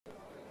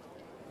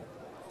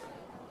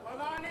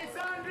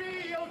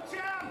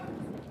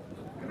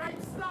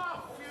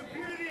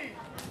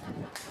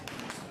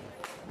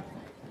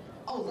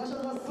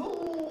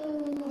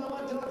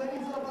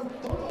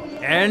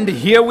And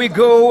here we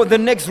go. The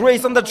next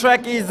race on the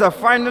track is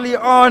finally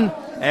on.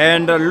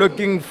 And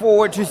looking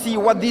forward to see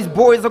what these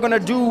boys are going to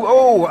do.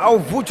 Oh, our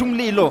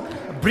Vutumlilo.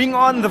 Bring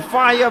on the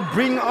fire.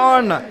 Bring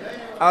on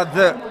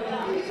the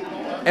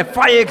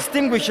fire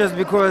extinguishers,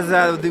 because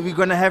we're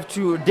going to have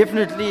to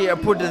definitely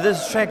put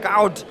this track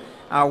out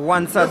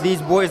once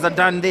these boys are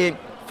done. They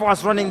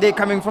fast running. They're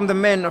coming from the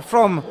men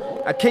from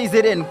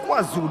KZN,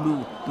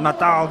 KwaZulu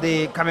Natal.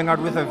 They're coming out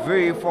with a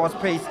very fast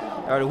pace.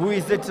 Who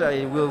is it?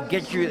 We'll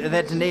get you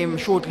that name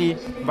shortly.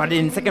 But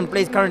in second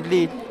place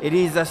currently, it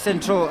is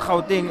Central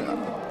Gauteng.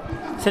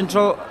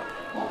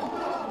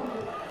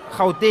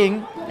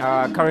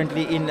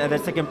 Currently in the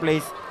second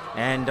place.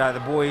 And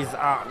the boys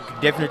are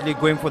definitely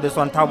going for this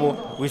one,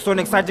 Thabo. We saw an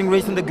exciting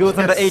race in the girls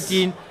under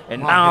 18.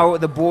 And now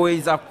the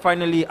boys are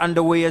finally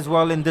underway as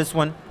well in this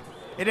one.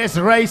 It is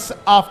race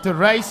after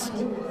race.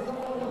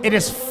 It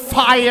is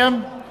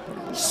fire,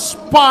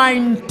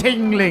 spine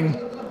tingling,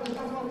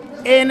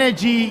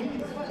 energy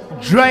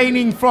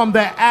draining from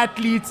the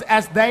athletes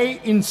as they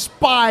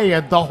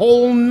inspire the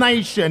whole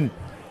nation.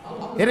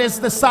 It is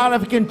the South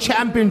African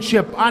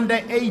Championship under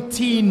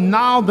 18.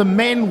 Now the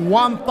men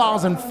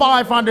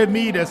 1,500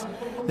 meters.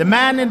 The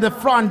man in the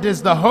front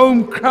is the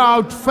home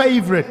crowd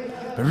favorite,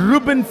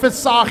 Ruben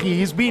Visagie.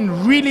 He's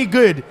been really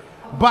good,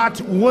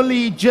 but will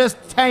he just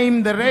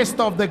tame the rest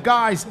of the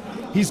guys?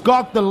 He's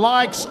got the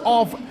likes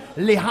of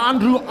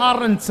Lee-Hanro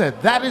ARENDSE.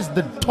 That is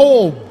the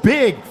tall,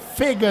 big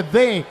figure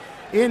there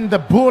in the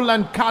bull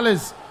and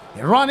colors,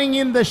 running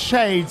in the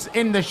shades,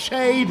 in the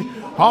shade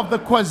of the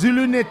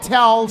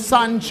KwaZulu-Natal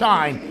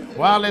sunshine.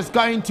 Well, it's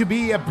going to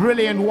be a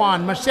brilliant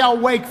one. Marcel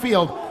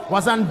Wakefield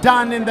was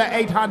undone in the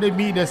 800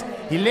 meters.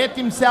 He let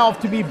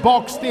himself to be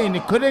boxed in. He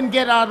couldn't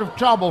get out of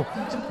trouble.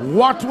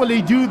 What will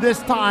he do this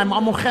time?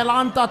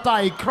 Amogelang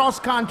TATAI,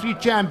 cross-country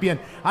champion,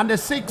 under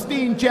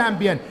 16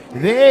 champion.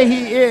 There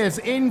he is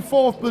in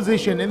fourth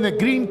position in the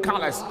green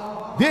colors.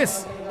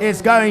 This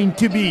is going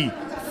to be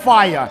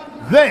fire.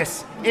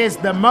 This is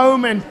the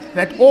moment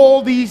that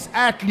all these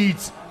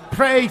athletes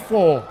pray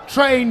for,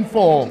 train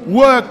for,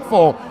 work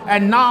for,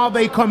 and now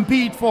they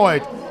compete for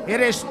it. It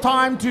is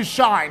time to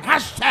shine.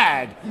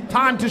 Hashtag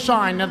time to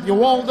shine at the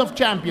World of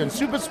Champions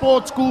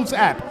SuperSport Schools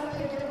app.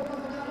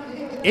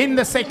 In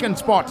the second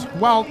spot,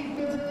 well,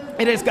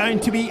 it is going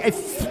to be a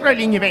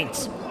thrilling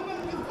event.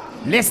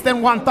 Less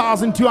than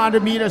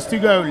 1,200 meters to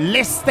go,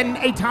 less than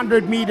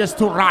 800 meters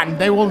to run.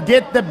 They will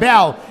get the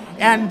bell,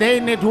 and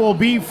then it will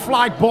be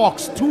flight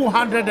box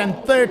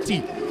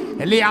 230.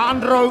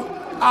 Lee-Hanro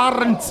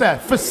ARENDSE,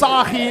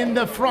 Visagie in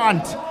the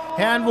front,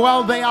 and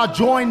well, they are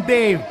joined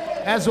there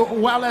as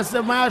well as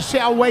the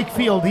Marcel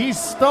Wakefield. He's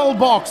still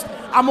boxed.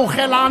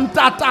 Amogelang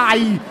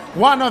TATAI,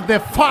 one of the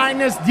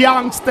finest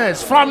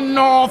youngsters from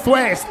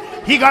Northwest.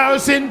 He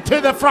goes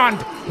into the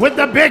front with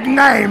the big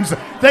names.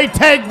 They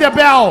take the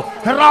bell.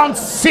 Around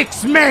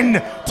 6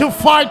 men to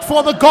fight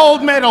for the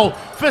gold medal.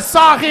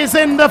 Visagie is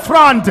in the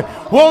front.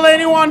 Will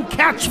anyone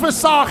catch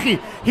Visagie?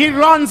 He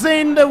runs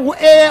in the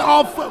air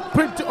of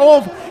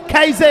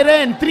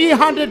KZN.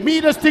 300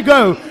 meters to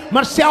go.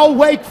 Marcel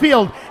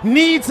Wakefield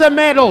needs a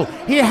medal.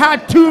 He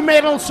had 2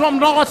 medals from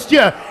last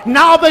year.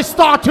 Now they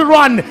start to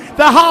run.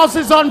 The house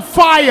is on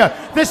fire.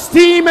 The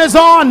steam is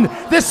on.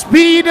 The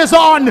speed is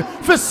on.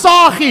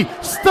 Visagie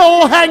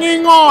still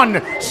hanging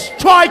on.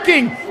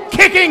 Striking,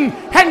 kicking,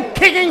 and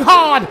kicking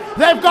hard.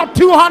 They've got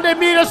 200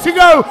 meters to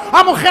go.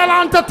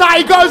 Amogelang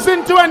TATAI goes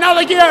into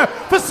another gear.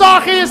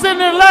 Visagie is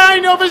in a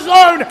lane of his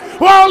own.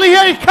 Well,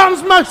 here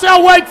comes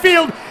Marcel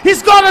Wakefield.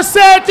 He's got a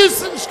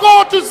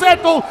score to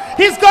settle.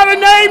 He's got a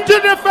name to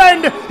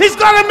defend. He's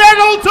got a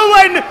medal to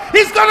win.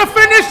 He's got a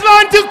finish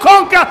line to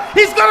conquer.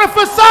 He's got a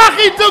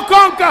Visagie to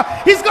conquer.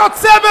 He's got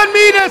 7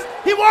 meters.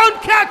 He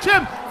won't catch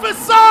him.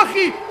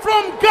 Visagie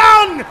from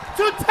gun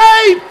to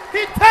tape.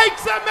 He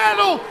takes a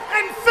medal.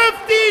 And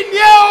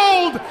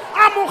 15-year-old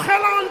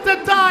Amogelang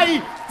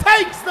TATAI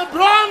takes the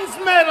bronze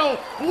medal.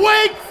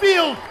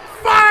 Wakefield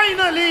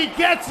finally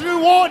gets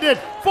rewarded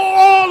for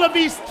all of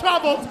his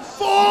troubles,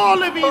 for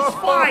all of his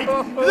fight.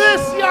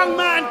 This young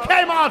man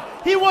came out.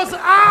 He was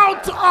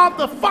out of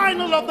the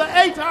final of the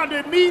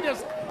 800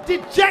 meters,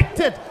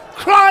 dejected,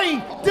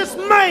 crying,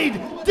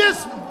 dismayed,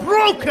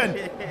 broken.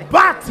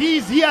 But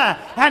he's here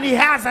and he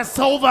has a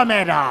silver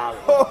medal.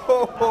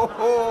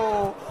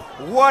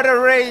 What a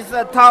race,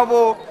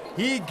 Thabo.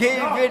 He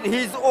gave it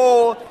his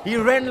all. He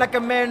ran like a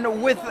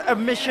man with a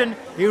mission.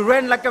 He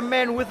ran like a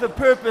man with a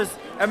purpose,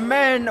 a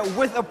man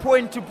with a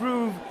point to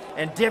prove,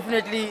 and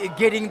definitely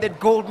getting that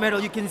gold medal.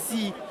 You can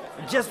see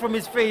just from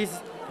his face,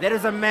 that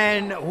is a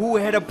man who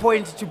had a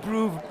point to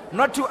prove,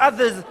 not to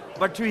others,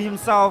 but to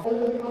himself.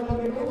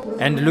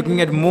 And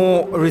looking at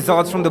more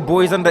results from the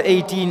boys under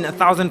 18,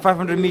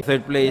 1,500 meters.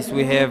 Third place,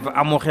 we have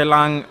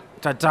Amogelang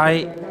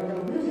TATAI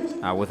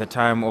with a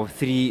time of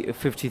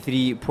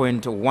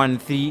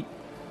 3:53.13.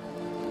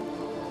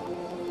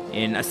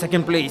 In a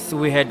second place,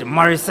 we had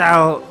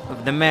Marcel,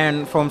 the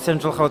man from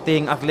Central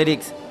Gauteng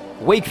Athletics,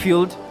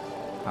 Wakefield,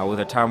 with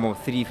a time of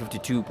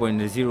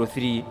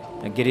 3:52.03,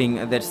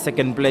 getting that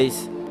second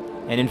place.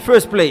 And in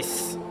first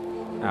place,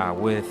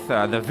 with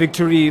the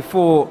victory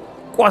for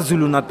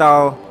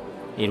KwaZulu-Natal,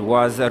 it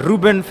was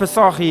Ruben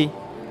Visagie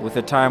with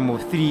a time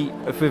of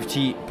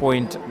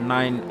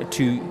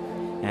 3:50.92.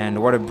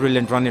 And what a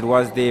brilliant run it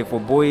was there for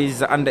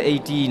boys under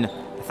 18,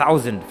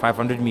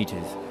 1,500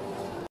 meters.